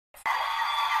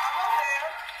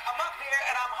here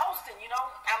and I'm hosting, you know.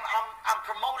 I'm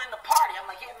promoting the party. I'm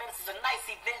like, yeah, man, this is a nice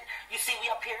event. You see me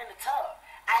up here in the tub.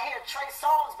 I hear Trey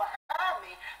Songz behind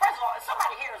me. First of all, if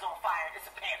somebody here is on fire, it's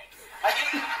a panic. Like,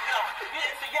 you know,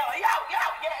 it's a yell, yo,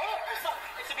 your hair.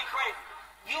 It should be crazy.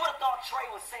 You would have thought Trey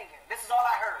was singing. This is all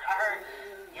I heard. I heard,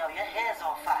 yo, your hair's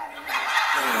on fire.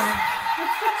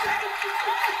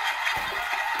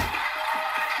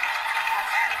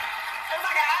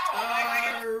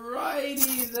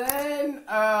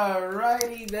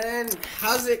 Alrighty then.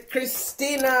 How's it,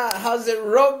 Christina? How's it,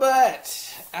 Robert?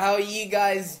 How are you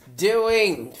guys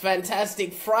doing?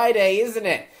 Fantastic Friday, isn't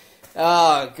it?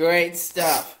 Oh, great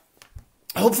stuff.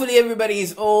 Hopefully everybody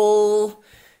is all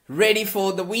ready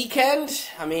for the weekend.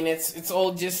 I mean, it's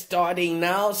all just starting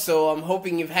now, so I'm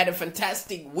hoping you've had a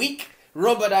fantastic week.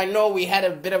 Robert, I know we had a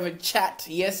bit of a chat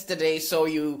yesterday, so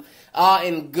you are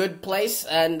in good place,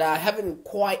 and I haven't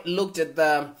quite looked at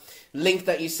the link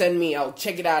that you sent me. I'll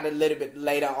check it out a little bit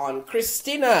later on.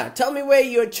 Christina, tell me where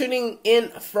you're tuning in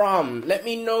from. Let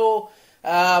me know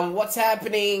what's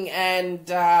happening, and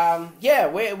yeah,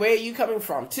 where are you coming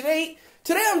from? Today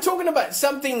I'm talking about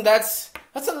something that's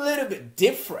a little bit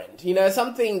different, you know,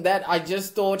 something that I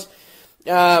just thought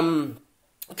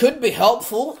could be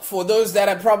helpful for those that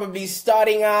are probably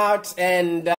starting out,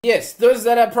 and yes, those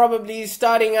that are probably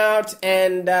starting out,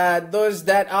 and those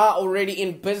that are already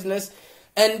in business.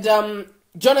 And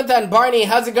Jonathan Barney,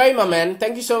 how's it going, my man?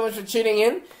 Thank you so much for tuning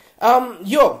in.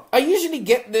 I usually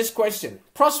get this question: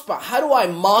 Prosper, how do I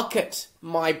market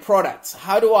my products?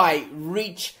 How do I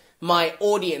reach my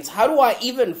audience? How do I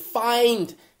even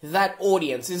find that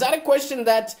audience? Is that a question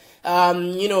that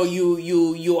you know,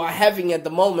 you are having at the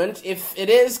moment? If it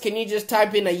is, can you just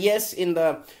type in a yes in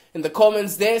the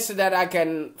comments there, so that I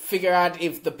can figure out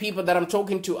if the people that I'm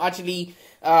talking to actually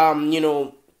you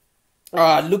know,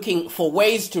 looking for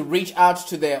ways to reach out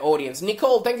to their audience.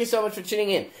 Nicole, thank you so much for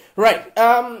tuning in. Right,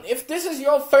 if this is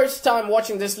your first time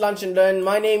watching this Lunch and Learn,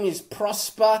 my name is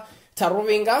Prosper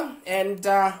Taruvinga, and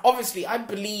obviously I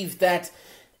believe that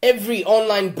every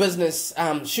online business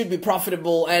should be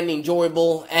profitable and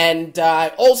enjoyable, and I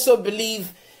also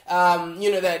believe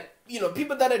you know, that, you know,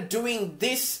 people that are doing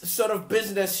this sort of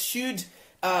business should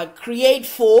create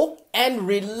for and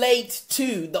relate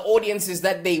to the audiences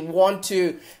that they want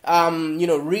to you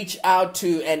know, reach out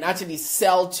to and actually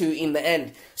sell to in the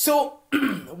end. So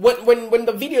when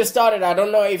the video started, I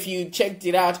don't know if you checked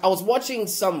it out, I was watching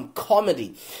some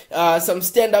comedy, some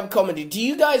stand-up comedy. Do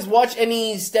you guys watch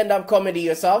any stand-up comedy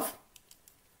yourself?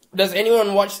 Does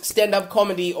anyone watch stand-up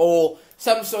comedy or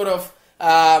some sort of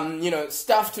you know,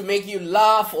 stuff to make you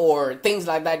laugh or things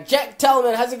like that? Jack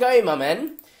Tellman, how's it going, my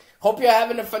man? Hope you're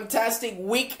having a fantastic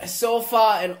week so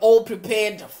far and all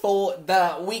prepared for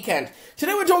the weekend.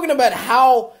 Today we're talking about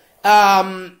how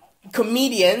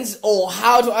comedians, or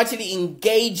how to actually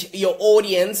engage your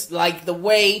audience, like the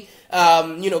way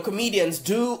you know, comedians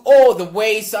do, or the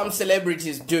way some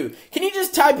celebrities do. Can you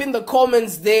just type in the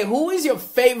comments there, who is your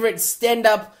favorite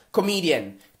stand-up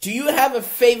comedian? Do you have a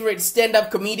favorite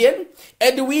stand-up comedian?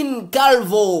 Edwin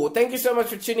Calvo, thank you so much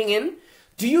for tuning in.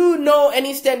 Do you know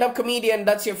any stand-up comedian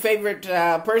that's your favorite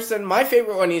person? My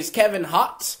favorite one is Kevin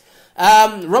Hart.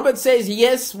 Robert says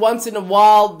yes, once in a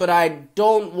while, but I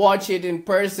don't watch it in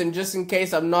person just in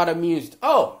case I'm not amused.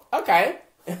 Oh, okay.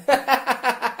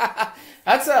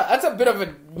 That's a bit of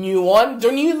a new one.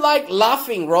 Don't you like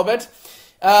laughing, Robert?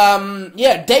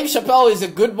 Yeah, Dave Chappelle is a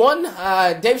good one.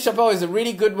 Dave Chappelle is a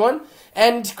really good one.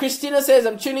 And Christina says,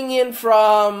 I'm tuning in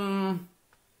from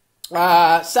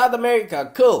South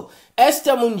America. Cool.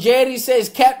 Esther Munjeri says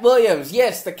Cat Williams.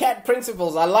 Yes, the Cat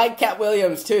Principles. I like Cat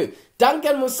Williams too.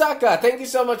 Duncan Musaka, thank you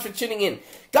so much for tuning in.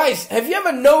 Guys, have you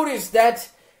ever noticed that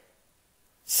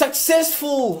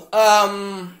successful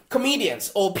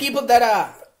comedians, or people that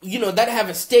are, you know, that have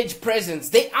a stage presence,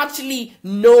 they actually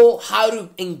know how to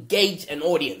engage an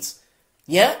audience?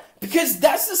 Yeah? Because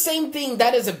that's the same thing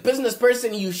that as a business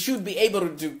person you should be able to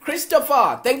do.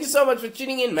 Christopher, thank you so much for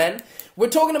tuning in, man. We're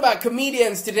talking about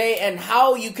comedians today and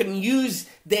how you can use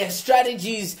their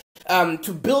strategies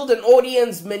to build an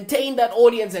audience, maintain that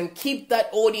audience, and keep that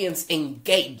audience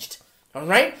engaged.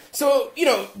 Alright? So, you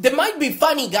know, they might be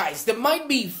funny, guys. They might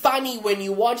be funny when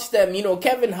you watch them. You know,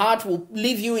 Kevin Hart will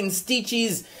leave you in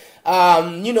stitches.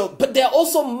 You know, but they're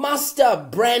also master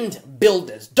brand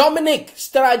builders. Dominic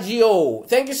Stragio,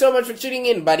 thank you so much for tuning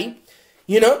in, buddy.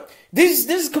 You know,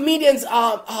 these comedians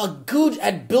are good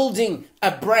at building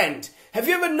a brand. Have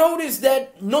you ever noticed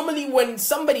that normally when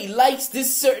somebody likes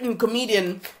this certain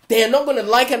comedian, they are not going to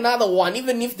like another one,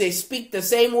 even if they speak the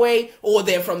same way, or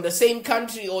they're from the same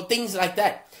country, or things like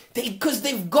that? Because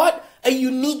they've got a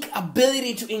unique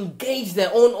ability to engage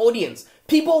their own audience.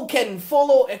 People can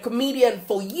follow a comedian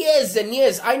for years and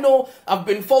years. I know I've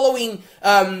been following,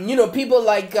 people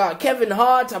like Kevin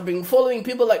Hart. I've been following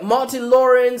people like Martin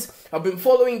Lawrence. I've been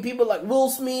following people like Will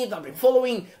Smith. I've been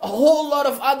following a whole lot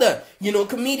of other,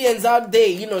 comedians out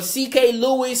there. C.K.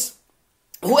 Lewis,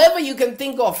 whoever you can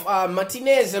think of,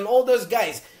 Martinez and all those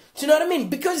guys. Do you know what I mean?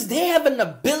 Because they have an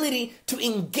ability to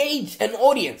engage an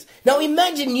audience. Now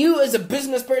imagine you as a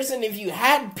business person, if you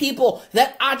had people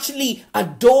that actually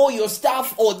adore your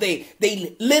stuff, or they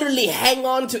literally hang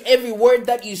on to every word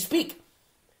that you speak.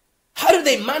 How do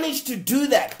they manage to do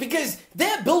that? Because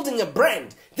they're building a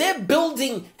brand. They're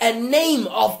building a name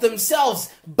of themselves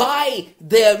by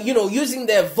their, using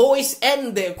their voice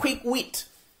and their quick wit.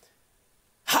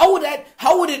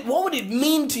 What would it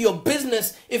mean to your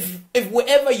business if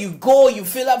wherever you go, you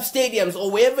fill up stadiums, or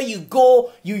wherever you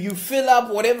go, you fill up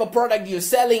whatever product you're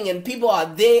selling and people are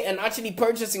there and actually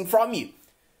purchasing from you?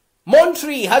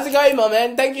 Montree, how's it going, my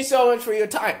man? Thank you so much for your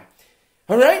time.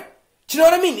 All right? Do you know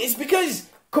what I mean? It's because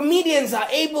comedians are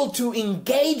able to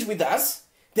engage with us.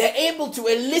 They're able to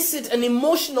elicit an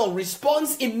emotional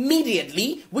response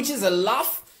immediately, which is a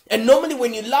laugh. And normally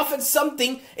when you laugh at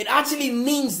something, it actually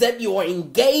means that you are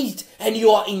engaged and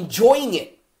you are enjoying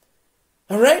it.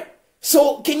 Alright?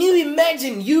 So can you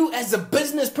imagine you as a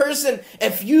business person,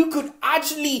 if you could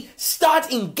actually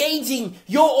start engaging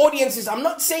your audiences? I'm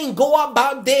not saying go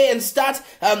about there and start,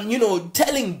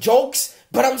 telling jokes.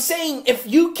 But I'm saying if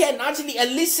you can actually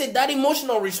elicit that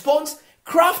emotional response,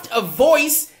 craft a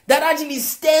voice that actually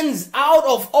stands out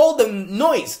of all the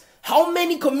noise. How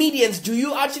many comedians do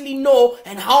you actually know,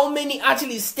 and how many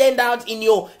actually stand out in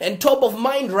your and top of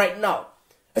mind right now?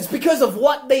 It's because of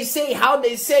what they say, how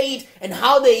they say it, and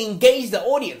how they engage the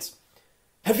audience.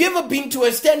 Have you ever been to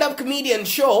a stand-up comedian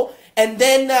show, and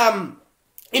then,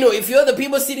 if you're the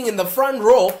people sitting in the front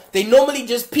row, they normally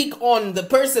just pick on the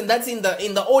person that's in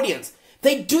the audience.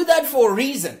 They do that for a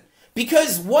reason.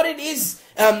 Because what it is,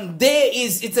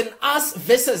 it's an us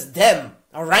versus them.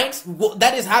 All right,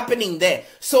 that is happening there.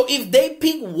 So if they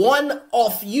pick one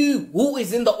of you who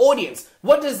is in the audience,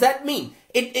 what does that mean?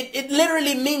 It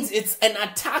literally means it's an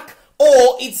attack,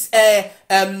 or it's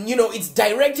it's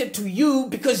directed to you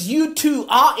because you too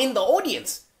are in the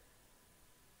audience.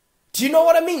 Do you know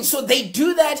what I mean? So they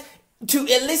do that to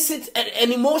elicit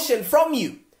an emotion from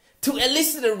you, to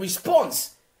elicit a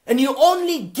response, and you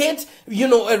only get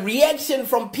a reaction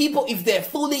from people if they're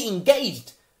fully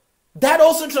engaged. That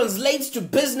also translates to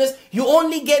business. You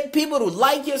only get people to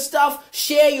like your stuff,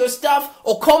 share your stuff,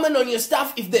 or comment on your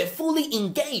stuff if they're fully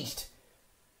engaged.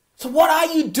 So what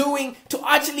are you doing to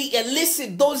actually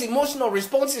elicit those emotional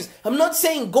responses? I'm not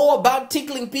saying go about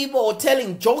tickling people or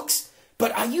telling jokes,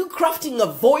 but are you crafting a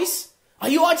voice? Are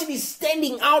you actually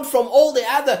standing out from all the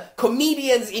other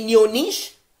comedians in your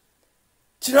niche?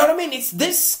 Do you know what I mean? It's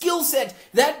this skill set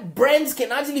that brands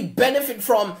can actually benefit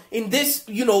from in this,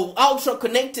 ultra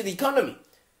connected economy.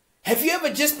 Have you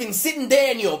ever just been sitting there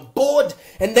and you're bored,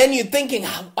 and then you're thinking,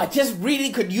 I just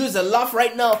really could use a laugh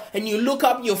right now, and you look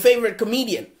up your favorite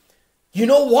comedian? You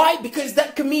know why? Because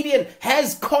that comedian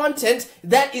has content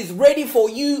that is ready for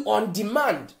you on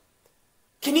demand.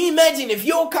 Can you imagine if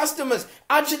your customers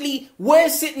actually were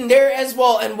sitting there as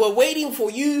well and were waiting for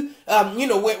you,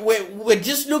 we're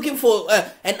just looking for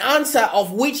an answer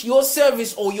of which your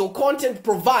service or your content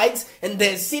provides, and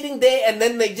they're sitting there and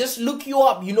then they just look you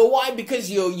up. You know why? Because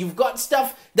you've got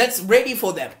stuff that's ready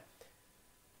for them.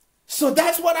 So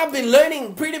that's what I've been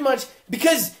learning pretty much,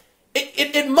 because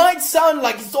it might sound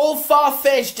like it's all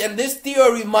far-fetched and this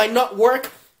theory might not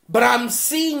work, but I'm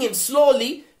seeing it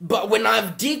slowly. But when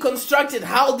I've deconstructed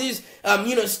how these,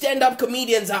 stand-up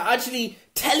comedians are actually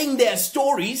telling their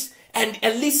stories and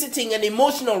eliciting an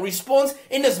emotional response,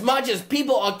 in as much as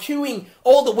people are queuing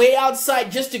all the way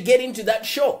outside just to get into that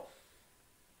show.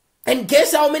 And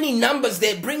guess how many numbers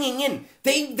they're bringing in?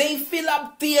 They fill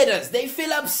up theaters. They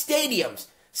fill up stadiums.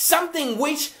 Something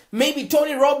which maybe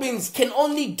Tony Robbins can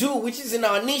only do, which is in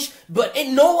our niche, but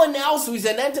no one else who is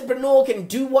an entrepreneur can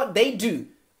do what they do.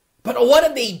 But what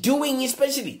are they doing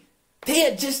especially? They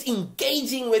are just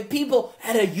engaging with people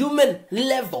at a human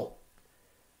level.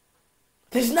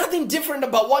 There's nothing different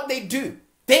about what they do.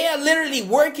 They are literally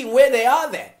working where they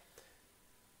are there.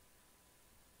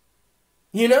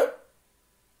 You know?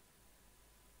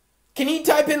 Can you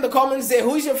type in the comments there,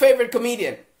 who's your favorite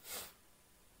comedian?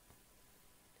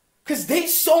 Because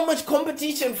there's so much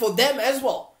competition for them as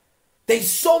well. There's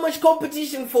so much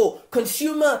competition for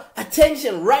consumer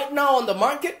attention right now on the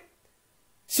market.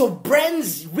 So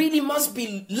brands really must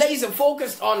be laser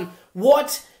focused on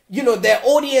what, their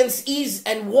audience is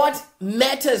and what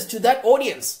matters to that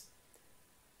audience.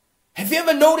 Have you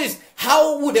ever noticed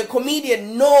How would a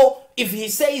comedian know if he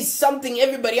says something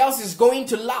everybody else is going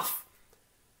to laugh?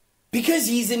 Because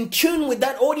he's in tune with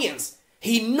that audience.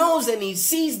 He knows and he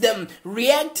sees them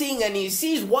reacting, and he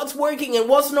sees what's working and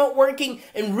what's not working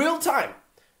in real time.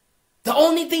 The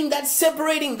only thing that's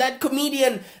separating that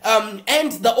comedian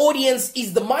and the audience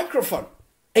is the microphone.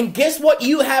 And guess what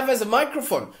you have as a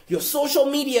microphone? Your social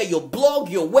media, your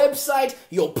blog, your website,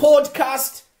 your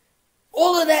podcast,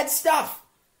 all of that stuff.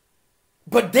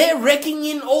 But they're raking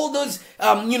in all those,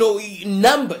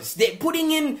 numbers. They're putting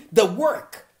in the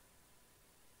work.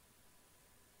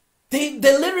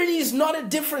 There literally is not a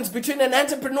difference between an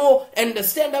entrepreneur and a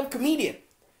stand-up comedian.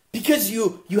 Because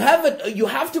you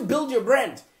have to build your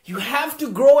brand. You have to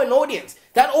grow an audience.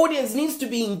 That audience needs to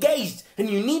be engaged, and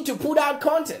you need to put out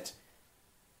content.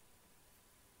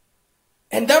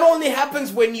 And that only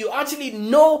happens when you actually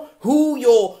know who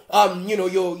your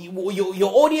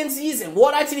audience is and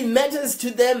what actually matters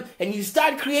to them, and you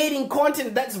start creating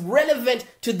content that's relevant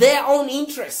to their own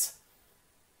interests.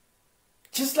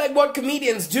 Just like what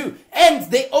comedians do. And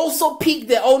they also pick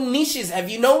their own niches. Have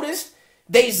you noticed?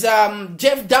 There's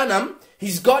Jeff Dunham.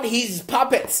 He's got his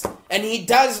puppets, and he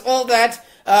does all that.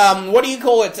 What do you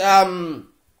call it?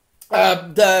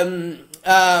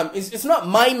 It's not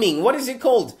miming. What is it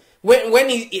called? When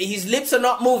his lips are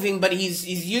not moving, but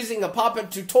he's using a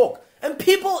puppet to talk, and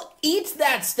people eat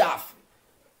that stuff.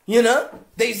 You know,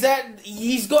 there's that.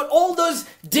 He's got all those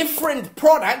different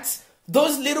products.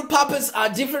 Those little puppets are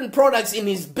different products in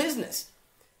his business.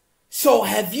 So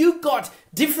have you got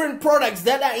different products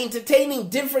that are entertaining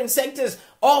different sectors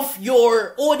of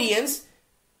your audience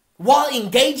while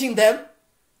engaging them?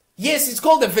 Yes, it's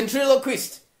called a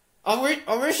ventriloquist. I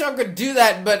wish I could do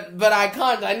that, but I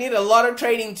can't. I need a lot of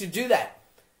training to do that.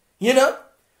 You know?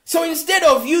 So instead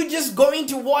of you just going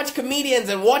to watch comedians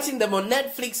and watching them on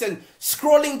Netflix and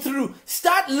scrolling through,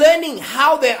 start learning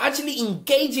how they're actually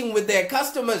engaging with their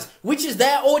customers, which is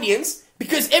their audience,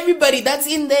 because everybody that's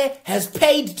in there has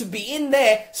paid to be in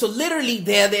there, so literally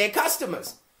they're their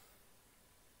customers.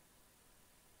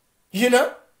 You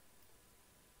know?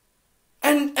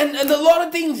 And a lot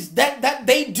of things that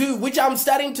they do, which I'm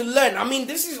starting to learn. I mean,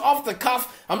 this is off the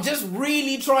cuff. I'm just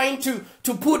really trying to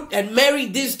put and marry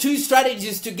these two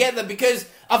strategies together, because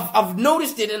I've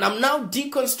noticed it, and I'm now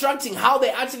deconstructing how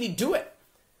they actually do it.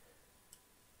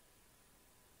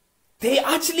 They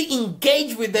actually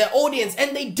engage with their audience,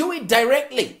 and they do it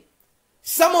directly.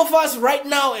 Some of us right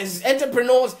now as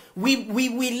entrepreneurs, we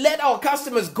let our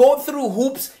customers go through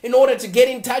hoops in order to get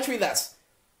in touch with us.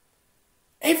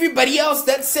 Everybody else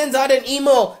that sends out an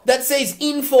email that says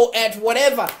info at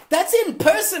whatever, that's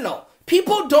impersonal.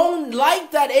 People don't like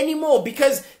that anymore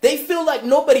because they feel like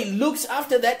nobody looks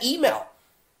after that email.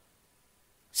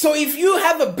 So if you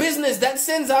have a business that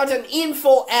sends out an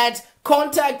info at,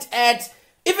 contact at,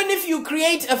 even if you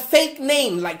create a fake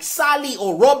name like Sally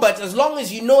or Robert, as long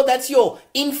as you know that's your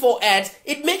info at,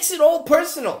 it makes it all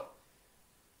personal.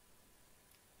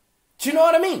 Do you know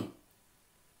what I mean?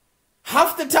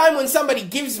 Half the time when somebody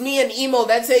gives me an email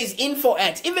that says info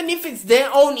at, even if it's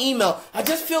their own email, I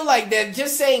just feel like they're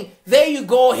just saying, there you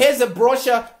go, here's a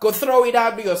brochure, go throw it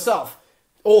out yourself.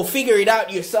 Or figure it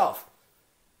out yourself.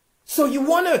 So you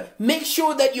want to make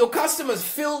sure that your customers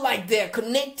feel like they're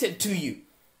connected to you.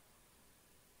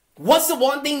 What's the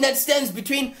one thing that stands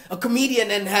between a comedian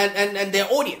and their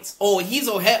audience, or his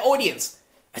or her audience?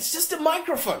 It's just a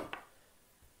microphone.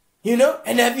 You know,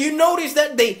 and have you noticed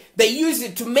that they use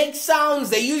it to make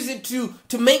sounds, they use it to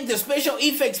make the special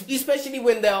effects, especially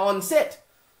when they're on set.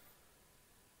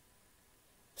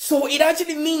 So it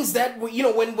actually means that, you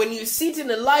know, when you sit in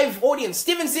a live audience,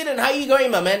 Steven Sidden, how you going,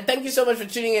 my man? Thank you so much for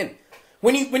tuning in.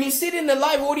 When you sit in a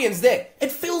live audience there,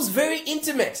 it feels very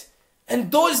intimate. And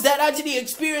those that actually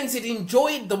experience it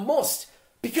enjoy it the most,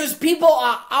 because people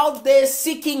are out there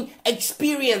seeking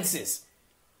experiences.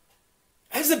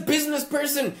 As a business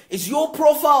person, is your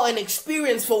profile an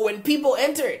experience for when people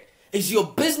enter it? Is your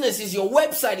business, is your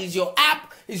website, is your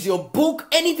app, is your book,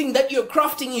 anything that you're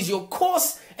crafting, is your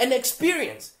course an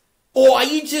experience? Or are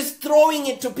you just throwing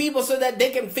it to people so that they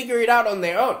can figure it out on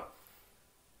their own?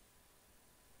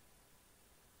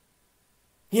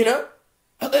 You know?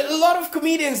 A lot of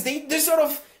comedians, they sort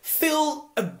of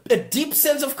feel a deep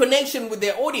sense of connection with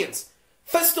their audience.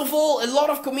 First of all, a lot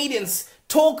of comedians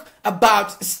talk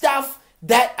about stuff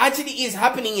that actually is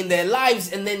happening in their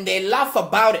lives, and then they laugh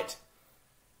about it.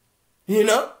 You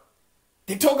know?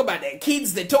 They talk about their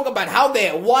kids, they talk about how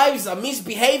their wives are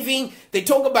misbehaving, they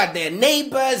talk about their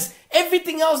neighbors,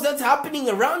 everything else that's happening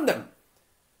around them.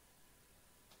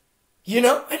 You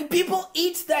know? And people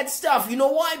eat that stuff. You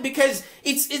know why? Because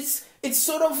it's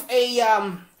sort of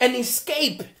an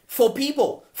escape for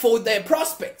people, for their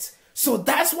prospects. So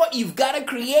that's what you've got to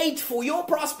create for your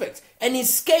prospects. An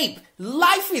escape.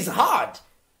 Life is hard.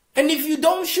 And if you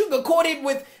don't sugarcoat it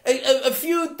with a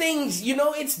few things,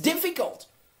 it's difficult.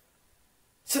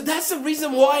 So that's the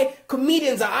reason why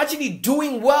comedians are actually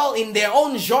doing well in their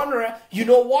own genre. You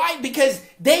know why? Because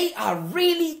they are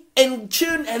really in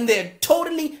tune and they're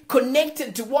totally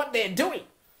connected to what they're doing.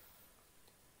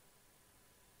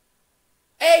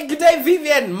 Hey, good day,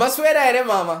 Vivian. Maswera ere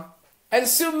mama. And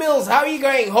Sue Mills, how are you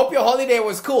going? Hope your holiday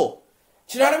was cool.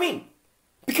 Do you know what I mean?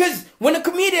 Because when a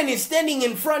comedian is standing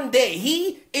in front there,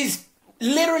 he is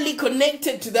literally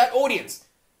connected to that audience.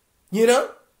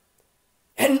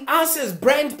 And us as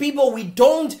brand people, we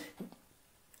want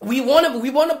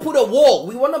to put a wall.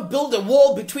 We want to build a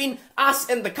wall between us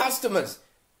and the customers.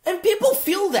 And people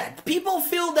feel that. People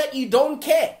feel that you don't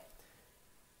care.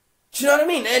 Do you know what I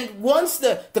mean? And once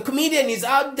the comedian is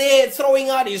out there throwing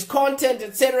out his content,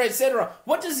 etc.,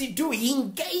 what does he do? He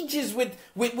engages with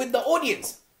the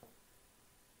audience.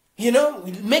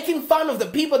 Making fun of the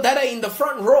people that are in the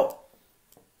front row.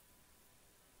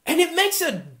 And it makes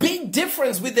a big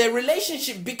difference with their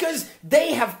relationship because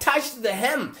they have touched the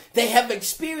hem. They have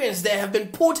experienced. They have been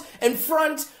put in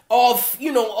front of,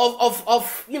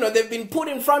 they've been put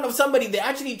in front of somebody they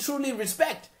actually truly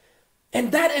respect.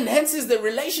 And that enhances the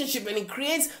relationship and it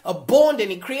creates a bond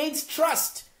and it creates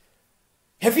trust.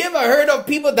 Have you ever heard of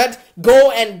people that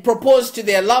go and propose to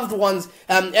their loved ones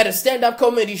at a stand-up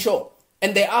comedy show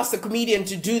and they ask the comedian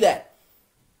to do that?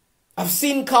 I've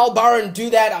seen Carl Barron do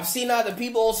that. I've seen other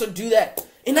people also do that.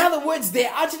 In other words,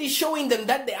 they're actually showing them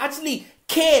that they actually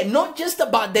care not just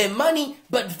about their money,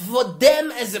 but for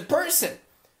them as a person.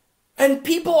 And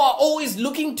people are always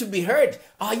looking to be heard.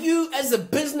 Are you as a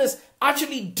business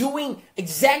actually doing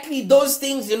exactly those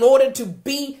things in order to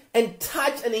be in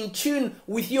touch and in tune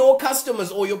with your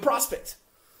customers or your prospects?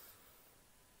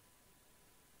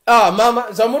 Mama,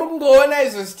 zamurungona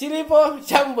izo stilipo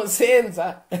chambo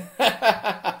senza.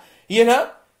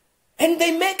 And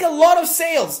they make a lot of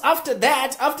sales. After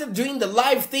that, after doing the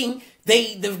live thing,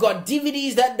 they've got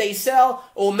DVDs that they sell,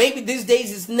 or maybe these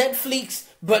days it's Netflix,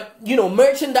 but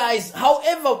merchandise,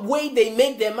 however way they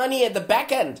make their money at the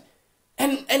back end.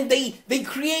 And they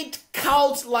create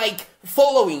cult-like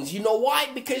followings. You know why?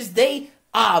 Because they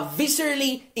are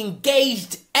viscerally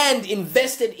engaged and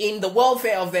invested in the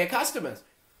welfare of their customers.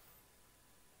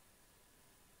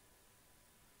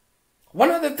 One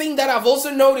other thing that I've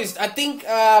also noticed, I think,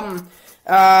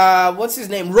 what's his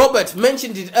name? Robert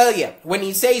mentioned it earlier when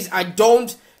he says, I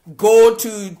don't go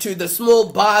to the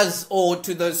small bars or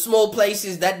to the small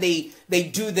places that they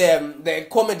do their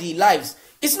comedy lives.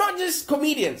 It's not just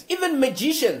comedians, even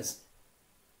magicians.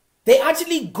 They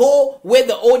actually go where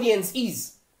the audience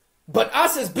is. But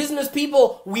us as business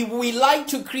people, we like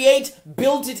to create,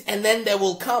 build it, and then they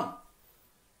will come.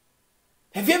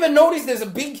 Have you ever noticed there's a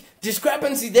big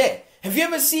discrepancy there? Have you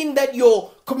ever seen that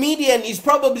your comedian is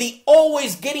probably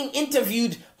always getting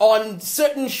interviewed on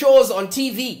certain shows on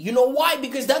TV? You know why?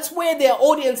 Because that's where their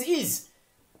audience is.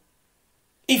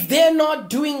 If they're not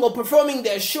doing or performing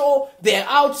their show, they're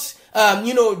out,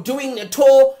 doing a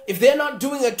tour. If they're not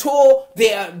doing a tour,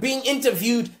 they are being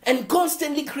interviewed and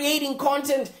constantly creating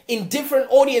content in different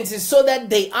audiences so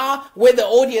that they are where the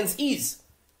audience is.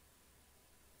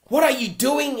 What are you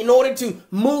doing in order to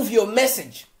move your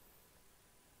message?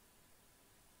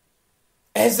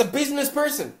 As a business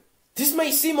person, this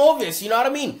may seem obvious, you know what I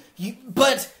mean?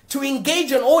 But to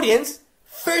engage an audience,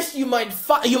 first you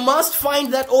must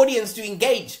find that audience to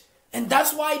engage. And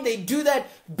that's why they do that,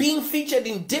 being featured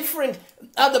in different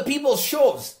other people's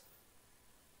shows.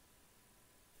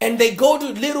 And they go to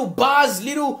little bars,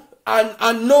 little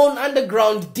unknown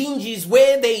underground dingies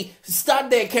where they start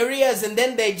their careers, and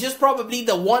then they're just probably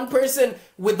the one person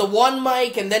with the one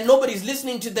mic and then nobody's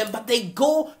listening to them, but they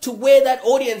go to where that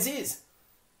audience is.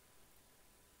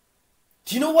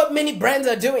 Do you know what many brands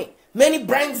are doing? Many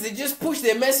brands, they just push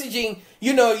their messaging,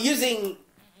 using,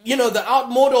 the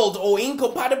outmodeled or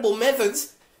incompatible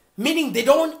methods, meaning they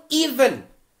don't even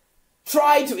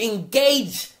try to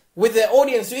engage with their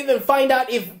audience, to even find out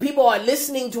if people are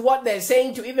listening to what they're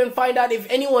saying, to even find out if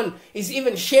anyone is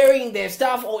even sharing their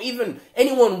stuff or even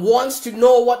anyone wants to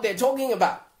know what they're talking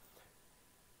about.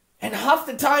 And half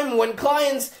the time when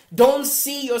clients don't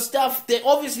see your stuff, they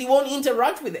obviously won't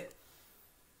interact with it.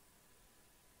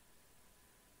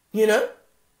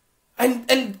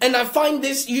 And I find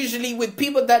this usually with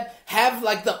people that have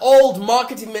like the old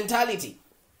marketing mentality.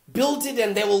 Build it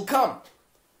and they will come.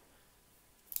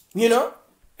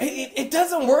 It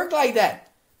doesn't work like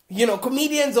that.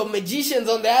 Comedians or magicians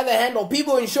on the other hand, or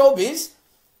people in showbiz,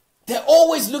 they're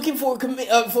always looking for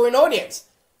an audience.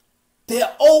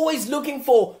 They're always looking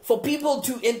for people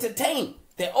to entertain.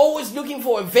 They're always looking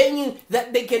for a venue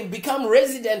that they can become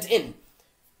resident in.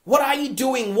 What are you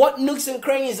doing? What nooks and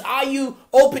crannies are you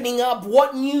opening up?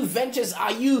 What new ventures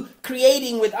are you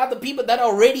creating with other people that are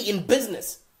already in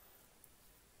business?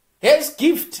 Here's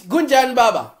Gift. Gunjan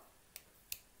Baba.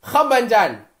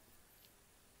 Khambanjan.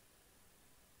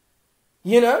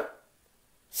 You know?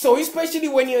 So especially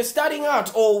when you're starting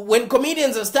out, or when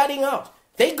comedians are starting out,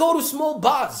 they go to small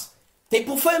bars. They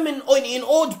perform in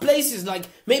odd places, like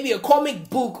maybe a comic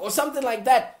book or something like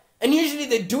that. And usually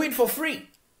they do it for free.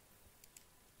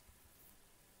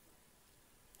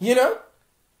 You know?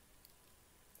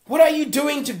 What are you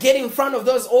doing to get in front of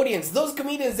those audience? Those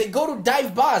comedians, they go to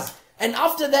dive bars. And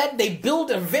after that, they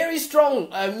build a very strong,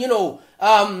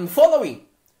 following.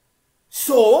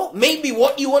 So, maybe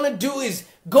what you want to do is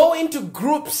go into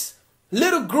groups.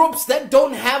 Little groups that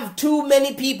don't have too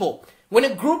many people. When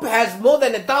a group has more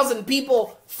than 1,000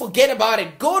 people, forget about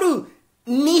it. Go to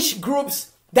niche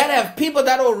groups that have people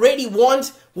that already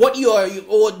want what you are,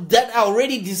 or that are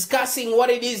already discussing what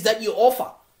it is that you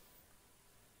offer.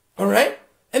 Alright?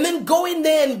 And then go in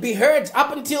there and be heard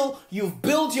up until you've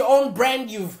built your own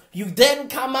brand. You then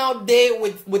come out there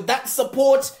with that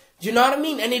support. Do you know what I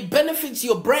mean? And it benefits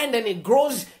your brand and it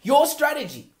grows your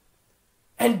strategy.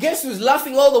 And guess who's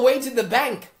laughing all the way to the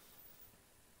bank?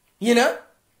 You know?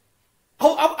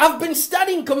 I've been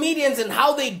studying comedians and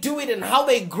how they do it and how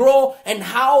they grow and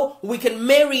how we can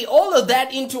marry all of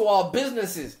that into our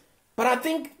businesses. But I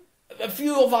think a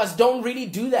few of us don't really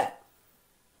do that.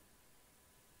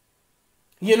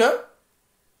 You know?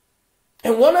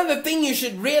 And one other thing you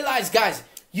should realize, guys,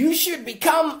 you should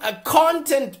become a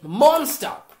content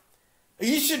monster.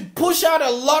 You should push out a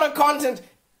lot of content.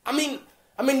 I mean,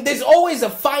 there's always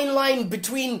a fine line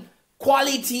between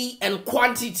quality and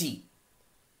quantity.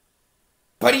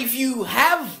 But if you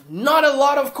have not a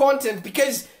lot of content,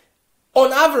 because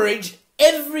on average,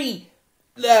 every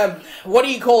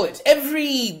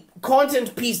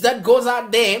content piece that goes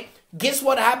out there, guess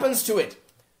what happens to it?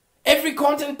 Every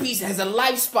content piece has a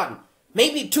lifespan.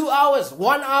 Maybe 2 hours,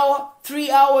 1 hour, 3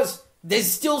 hours. There's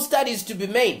still studies to be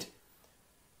made.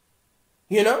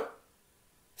 You know?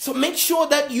 So make sure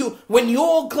that when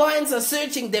your clients are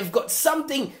searching, they've got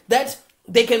something that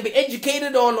they can be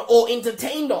educated on or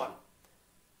entertained on.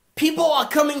 People are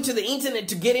coming to the internet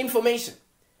to get information.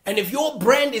 And if your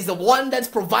brand is the one that's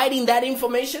providing that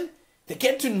information, they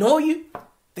get to know you,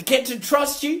 they get to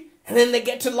trust you, and then they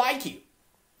get to like you.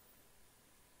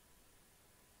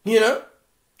 You know?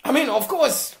 I mean, of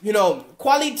course,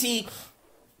 quality,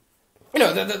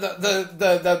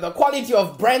 the quality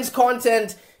of brand's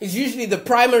content is usually the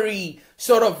primary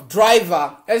sort of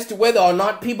driver as to whether or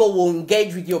not people will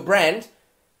engage with your brand.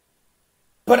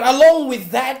 But along with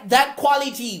that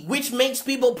quality, which makes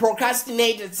people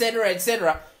procrastinate,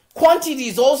 etc., quantity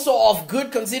is also of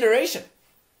good consideration.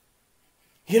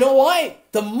 You know why?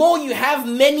 The more you have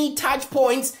many touch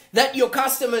points that your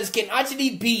customers can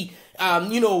actually be,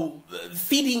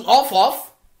 feeding off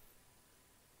of,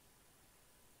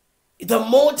 the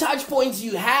more touch points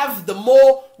you have, the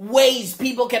more ways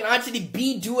people can actually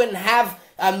do and have,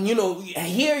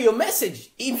 hear your message.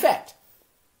 In fact,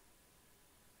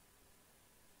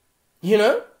 you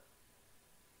know,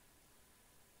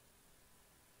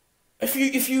 if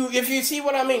you see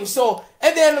what I mean. So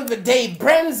at the end of the day,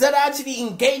 brands that actually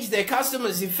engage their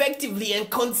customers effectively and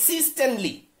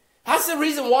consistently. That's the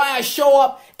reason why I show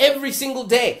up every single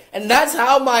day. And that's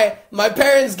how my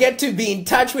parents get to be in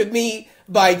touch with me,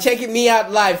 by checking me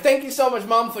out live. Thank you so much,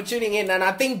 Mom, for tuning in. And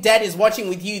I think Dad is watching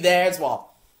with you there as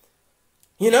well.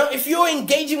 You know, if you're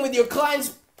engaging with your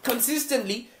clients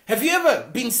consistently, have you ever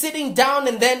been sitting down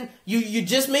and then you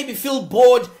just maybe feel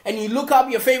bored and you look up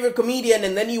your favorite comedian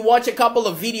and then you watch a couple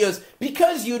of videos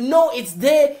because you know it's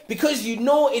there, because you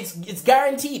know it's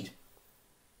guaranteed?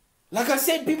 Like I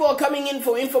said, people are coming in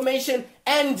for information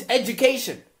and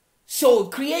education. So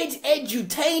create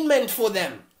edutainment for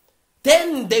them.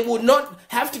 Then they will not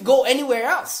have to go anywhere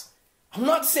else. I'm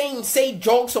not saying say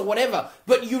jokes or whatever,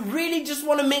 but you really just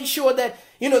want to make sure that,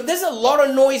 there's a lot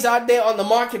of noise out there on the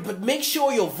market, but make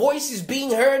sure your voice is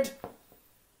being heard.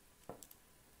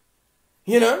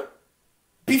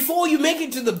 Before you make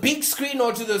it to the big screen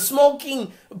or to the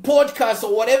smoking podcast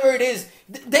or whatever it is,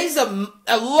 there's a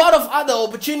lot of other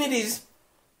opportunities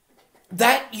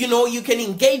that, you can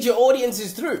engage your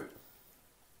audiences through.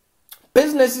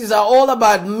 Businesses are all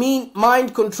about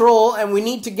mind control, and we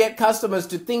need to get customers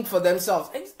to think for themselves.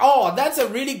 Oh, that's a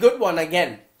really good one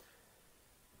again.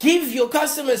 Give your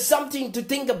customers something to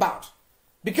think about.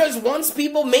 Because once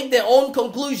people make their own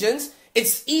conclusions,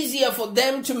 It's easier for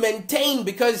them to maintain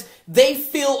because they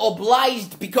feel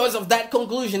obliged because of that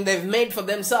conclusion they've made for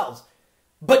themselves.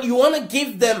 But you want to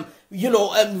give them,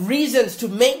 reasons to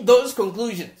make those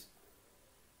conclusions.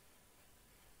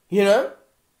 And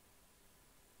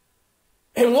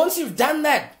once you've done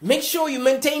that, make sure you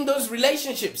maintain those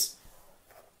relationships.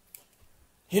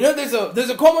 There's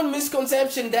a common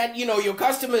misconception that, your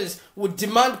customers would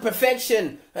demand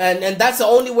perfection and that's the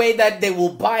only way that they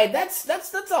will buy. That's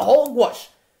a hogwash.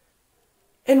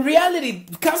 In reality,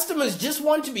 customers just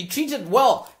want to be treated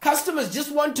well. Customers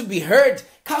just want to be heard.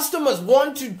 Customers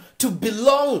want to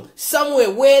belong somewhere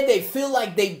where they feel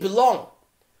like they belong.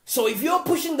 So if you're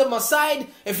pushing them aside,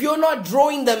 if you're not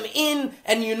drawing them in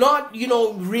and you're not,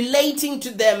 relating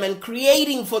to them and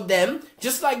creating for them,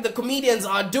 just like the comedians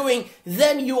are doing,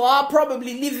 then you are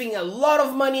probably leaving a lot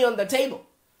of money on the table.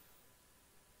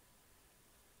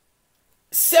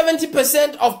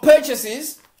 70% of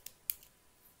purchases,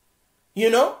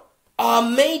 are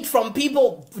made from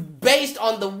people based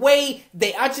on the way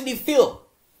they actually feel.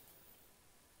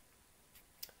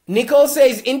 Nicole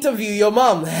says, interview your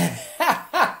mom.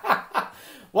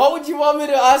 What would you want me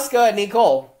to ask her,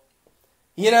 Nicole?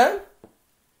 Do you know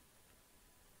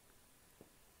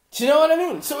what I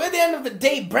mean? So at the end of the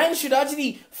day, brands should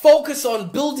actually focus on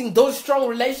building those strong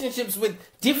relationships with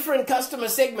different customer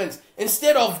segments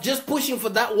instead of just pushing for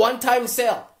that one-time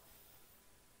sale.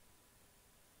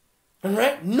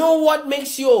 Alright? Know what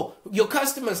makes your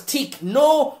customers tick.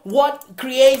 Know what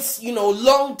creates,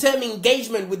 long-term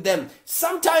engagement with them.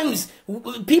 Sometimes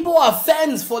people are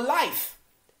fans for life.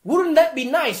 Wouldn't that be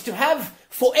nice to have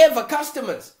forever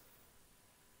customers?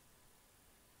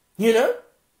 And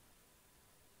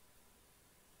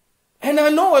I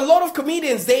know a lot of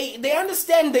comedians, they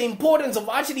understand the importance of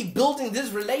actually building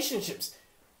these relationships.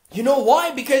 You know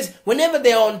why? Because whenever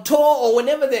they're on tour or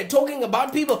whenever they're talking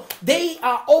about people, they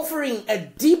are offering a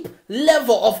deep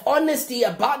level of honesty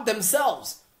about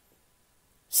themselves.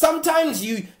 Sometimes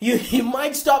you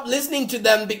might stop listening to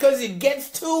them because it gets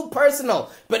too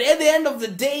personal. But at the end of the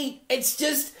day, it's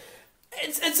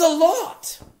a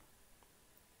lot.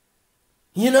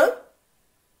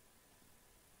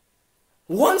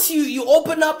 Once you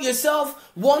open up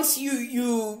yourself, once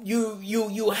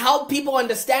you help people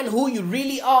understand who you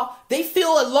really are, they feel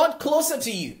a lot closer to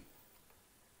you.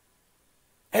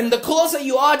 And the closer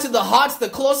you are to the heart, the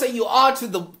closer you are to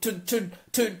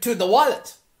the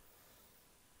wallet.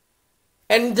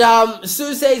 And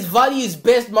Sue says,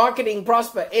 values-based marketing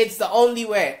prosper. It's the only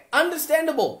way.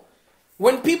 Understandable.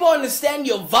 When people understand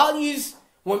your values,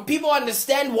 when people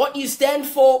understand what you stand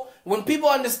for, when people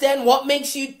understand what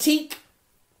makes you tick,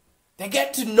 they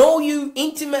get to know you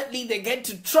intimately, they get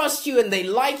to trust you, and they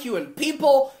like you. And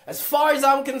people, as far as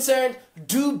I'm concerned,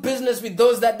 do business with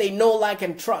those that they know, like,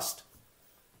 and trust.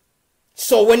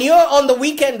 So when you're on the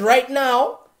weekend right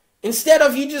now, instead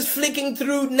of you just flicking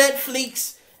through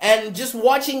Netflix and just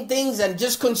watching things and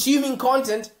just consuming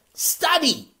content,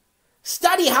 study.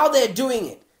 Study how they're doing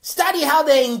it. Study how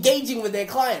they're engaging with their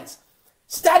clients.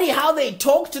 Study how they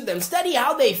talk to them. Study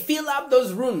how they fill up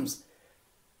those rooms.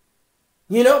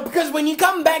 Because when you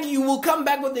come back, you will come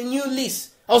back with a new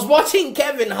list. I was watching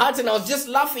Kevin Hart and I was just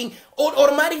laughing.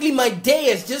 Automatically, my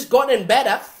day has just gotten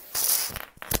better.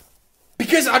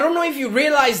 Because I don't know if you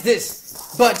realize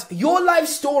this, but your life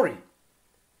story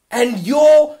and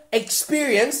your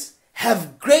experience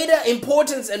have greater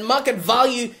importance and market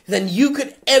value than you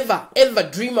could ever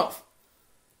dream of.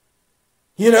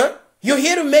 You're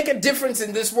here to make a difference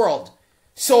in this world.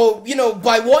 So,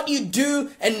 by what you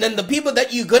do and then the people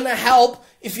that you're going to help,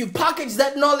 if you package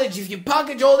that knowledge, if you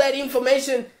package all that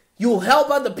information, you'll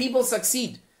help other people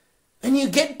succeed. And you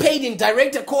get paid in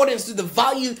direct accordance to the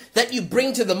value that you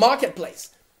bring to the marketplace.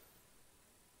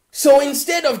 So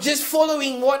instead of just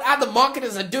following what other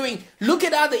marketers are doing, look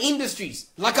at other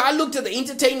industries. Like I looked at the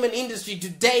entertainment industry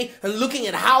today and looking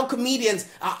at how comedians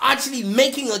are actually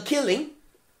making a killing.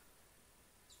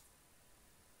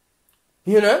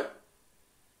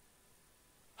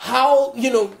 How,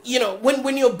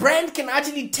 when your brand can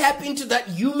actually tap into that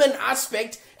human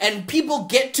aspect and people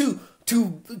get to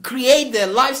create their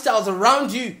lifestyles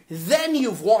around you, then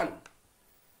you've won.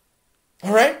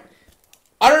 All right?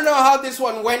 I don't know how this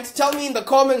one went. Tell me in the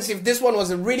comments if this one was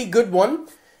a really good one.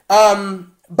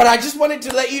 But I just wanted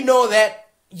to let you know that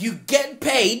you get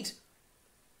paid,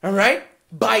 all right,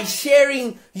 by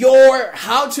sharing your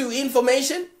how-to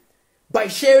information, by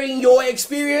sharing your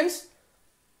experience,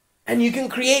 and you can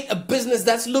create a business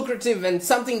that's lucrative and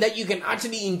something that you can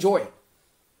actually enjoy.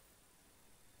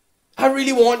 I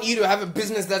really want you to have a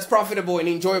business that's profitable and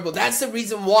enjoyable. That's the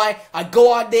reason why I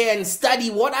go out there and study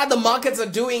what other markets are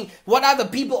doing, what other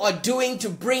people are doing to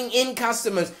bring in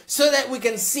customers, so that we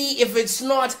can see if it's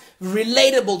not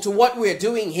relatable to what we're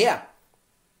doing here.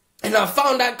 And I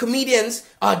found out comedians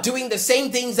are doing the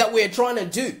same things that we're trying to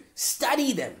do.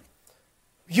 Study them.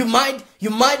 You might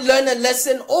learn a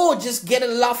lesson or just get a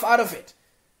laugh out of it.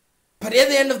 But at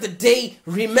the end of the day,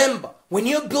 remember, when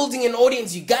you're building an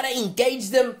audience, you gotta engage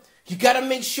them. You gotta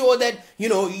make sure that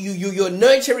you're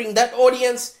nurturing that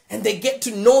audience and they get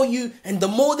to know you. And the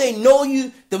more they know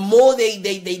you, the more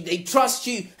they trust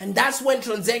you. And that's when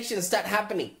transactions start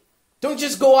happening. Don't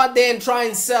just go out there and try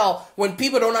and sell when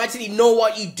people don't actually know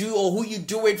what you do or who you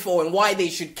do it for and why they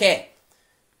should care.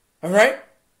 Alright?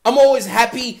 I'm always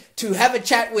happy to have a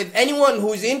chat with anyone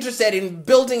who's interested in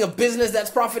building a business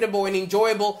that's profitable and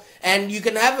enjoyable. And you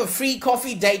can have a free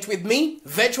coffee date with me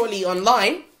virtually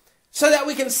online so that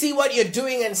we can see what you're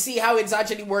doing and see how it's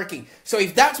actually working. So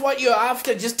if that's what you're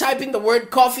after, just type in the word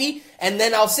coffee and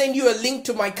then I'll send you a link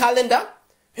to my calendar.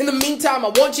 In the meantime, I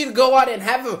want you to go out and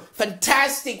have a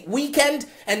fantastic weekend.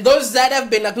 And those that have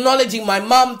been acknowledging my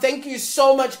mom, thank you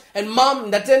so much. And mom,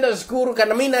 ndatenda skuru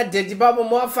kanamina dedi baba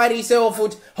mwafarise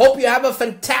ofut. Hope you have a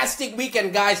fantastic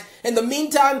weekend, guys. In the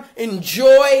meantime,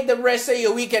 enjoy the rest of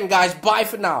your weekend, guys. Bye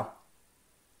for now.